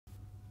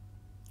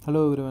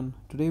Hello everyone,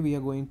 today we are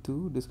going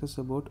to discuss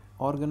about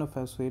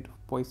organophosphate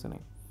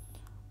poisoning.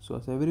 So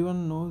as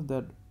everyone knows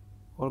that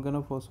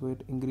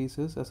organophosphate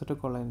increases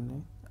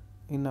acetylcholine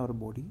in our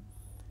body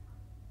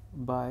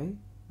by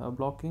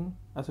blocking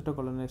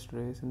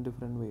acetylcholinesterase in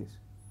different ways.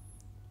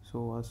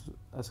 So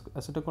as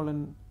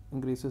acetylcholine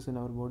increases in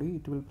our body,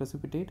 it will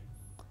precipitate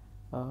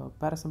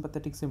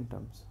parasympathetic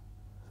symptoms.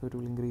 So it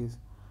will increase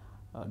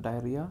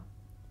diarrhea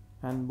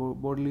and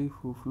bodily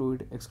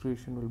fluid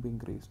excretion will be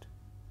increased.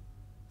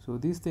 So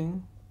this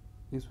thing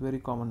is very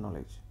common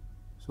knowledge.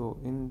 So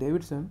in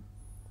Davidson,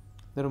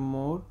 there are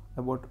more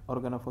about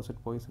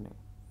organophosphate poisoning,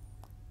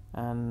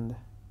 and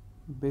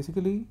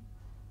basically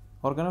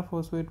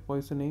organophosphate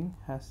poisoning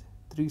has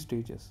three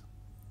stages.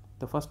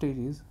 The first stage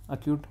is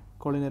acute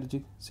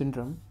cholinergic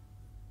syndrome,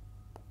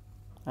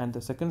 and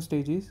the second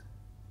stage is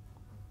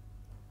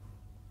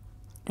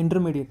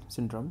intermediate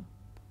syndrome,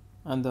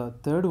 and the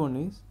third one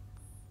is,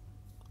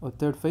 or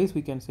third phase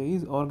we can say,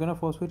 is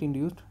organophosphate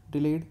induced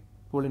delayed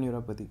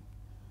polyneuropathy.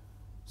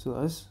 So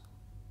as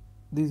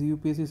this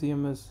UPSC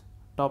CMS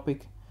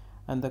topic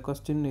and the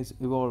question is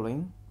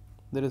evolving,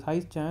 there is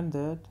high chance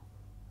that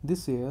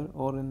this year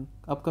or in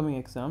upcoming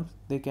exams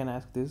they can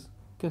ask these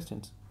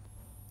questions.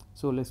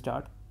 So let's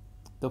start.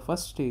 The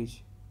first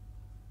stage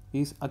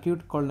is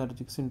acute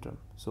cholinergic syndrome.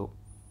 So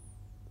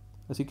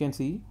as you can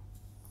see,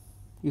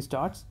 it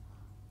starts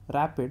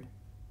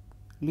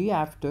rapidly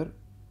after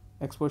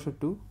exposure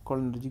to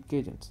cholinergic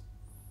agents,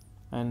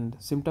 and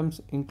symptoms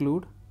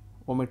include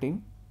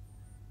vomiting,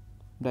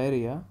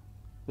 diarrhea,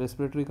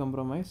 respiratory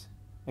compromise,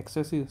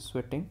 excessive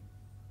sweating,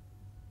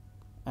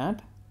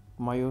 and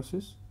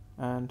meiosis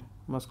and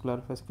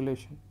muscular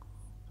fasciculation.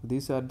 So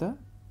these are the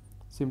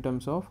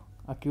symptoms of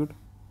acute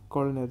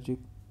cholinergic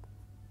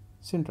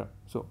syndrome.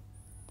 So,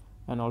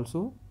 and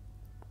also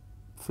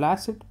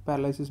flaccid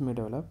paralysis may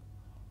develop,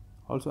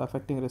 also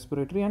affecting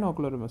respiratory and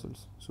ocular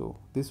muscles. So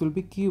this will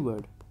be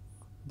keyword.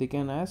 They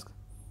can ask,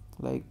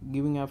 like,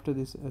 giving after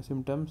these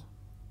symptoms,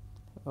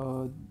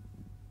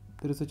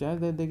 there is a chance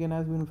that they can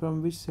ask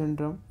from which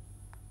syndrome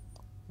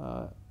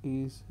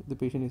is the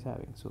patient is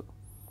having. So,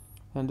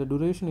 and the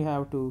duration you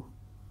have to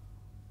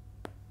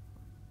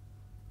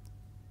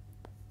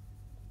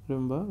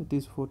remember, it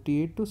is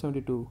 48 to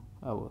 72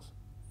 hours.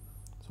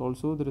 So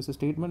also there is a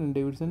statement in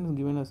Davidson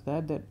given us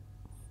that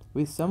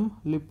with some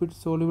lipid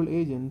soluble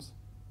agents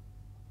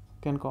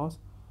can cause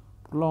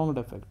prolonged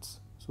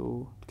effects.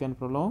 So it can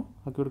prolong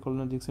acute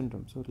cholinergic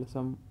syndrome. So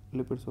some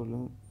lipid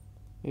soluble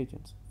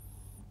agents.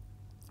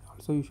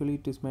 So usually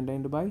it is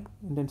maintained by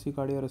intensive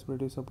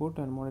cardiorespiratory support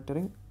and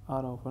monitoring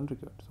are often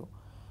required. So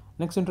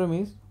next syndrome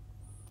is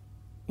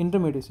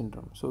intermediate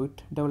syndrome. So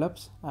it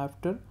develops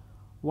after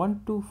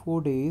 1 to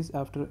 4 days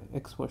after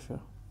exposure,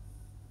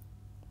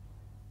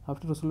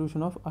 after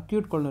resolution of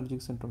acute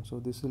cholinergic syndrome. So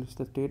this is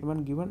the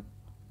statement given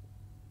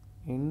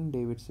in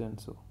Davidson.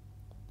 So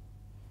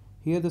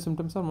here the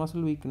symptoms are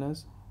muscle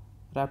weakness,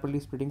 rapidly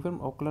spreading from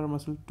ocular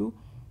muscle to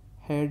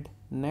head,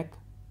 neck,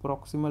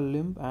 proximal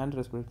limb and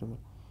respiratory limb.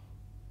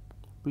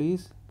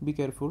 Please be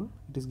careful.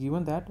 It is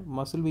given that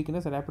muscle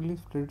weakness rapidly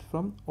spreads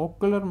from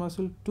ocular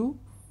muscle to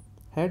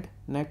head,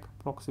 neck,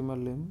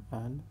 proximal limb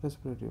and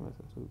respiratory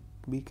muscle. So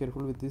be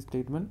careful with this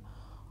statement.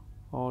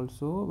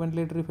 Also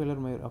ventilatory failure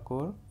may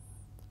occur.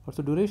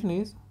 Also duration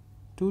is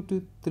 2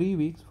 to 3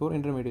 weeks for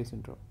intermediate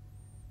syndrome.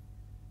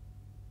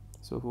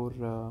 So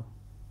for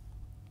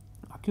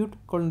acute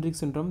cholinergic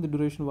syndrome, the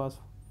duration was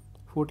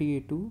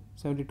 48 to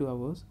 72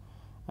 hours,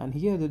 and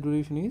here the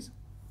duration is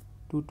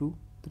 2 to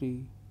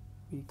 3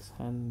 weeks,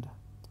 and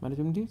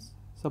management is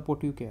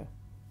supportive care.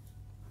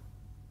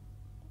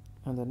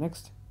 And the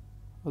next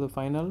or the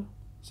final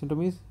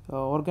symptom is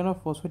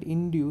organophosphate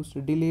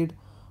induced delayed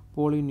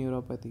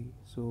polyneuropathy.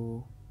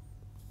 So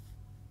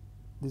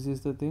this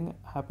is the thing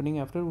happening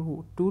after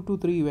 2 to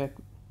 3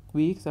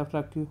 weeks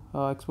after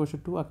exposure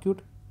to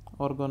acute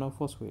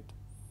organophosphate.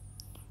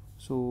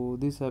 So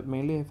this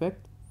mainly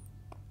affect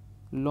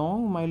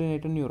long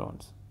myelinated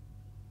neurons,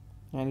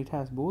 and it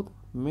has both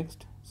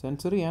mixed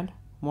sensory and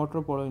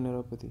motor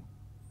polyneuropathy.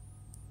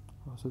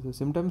 So the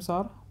symptoms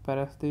are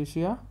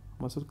paresthesia,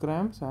 muscle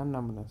cramps and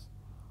numbness.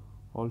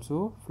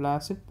 Also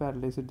flaccid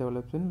paralysis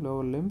develops in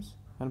lower limbs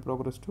and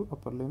progress to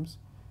upper limbs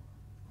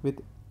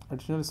with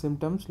additional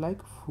symptoms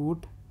like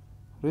foot,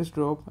 wrist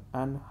drop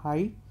and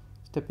high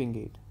stepping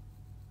gait.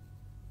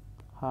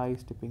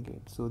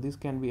 So this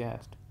can be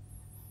asked.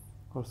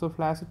 Also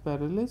flaccid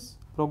paralysis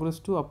progress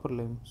to upper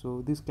limb.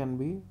 So this can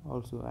be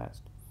also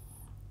asked.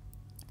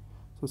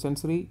 So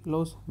sensory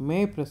loss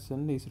may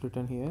present is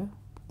written here.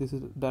 This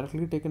is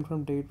directly taken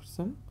from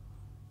Davidson.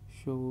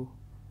 So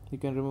you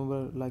can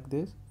remember like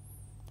this.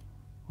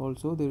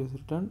 Also there is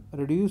written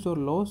reduced or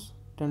lost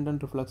tendon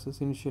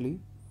reflexes initially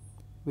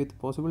with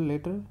possible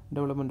later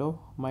development of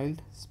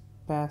mild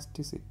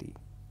spasticity.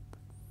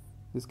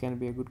 This can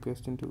be a good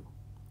question too.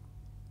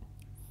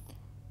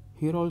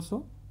 Here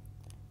also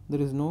there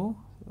is no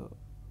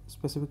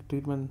specific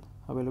treatment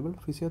available.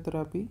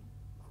 Physiotherapy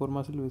for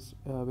muscle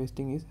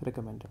wasting is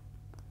recommended.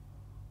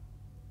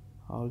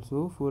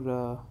 Also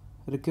for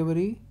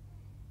recovery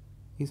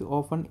is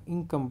often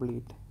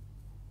incomplete.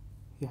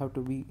 You have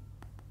to be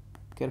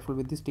careful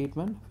with this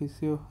statement.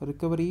 Physio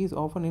recovery is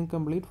often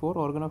incomplete for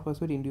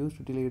organophosphate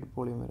induced delayed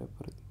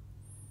polyneuropathy.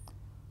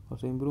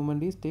 Also,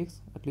 improvement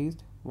takes at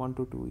least 1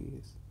 to 2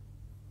 years,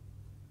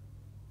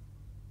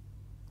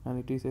 and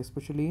it is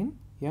especially in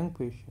young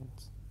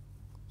patients.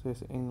 So,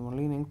 yes,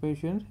 only in young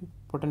patients,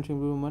 potential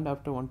improvement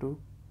after 1 to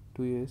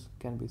 2 years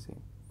can be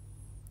seen.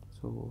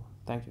 So,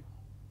 thank you.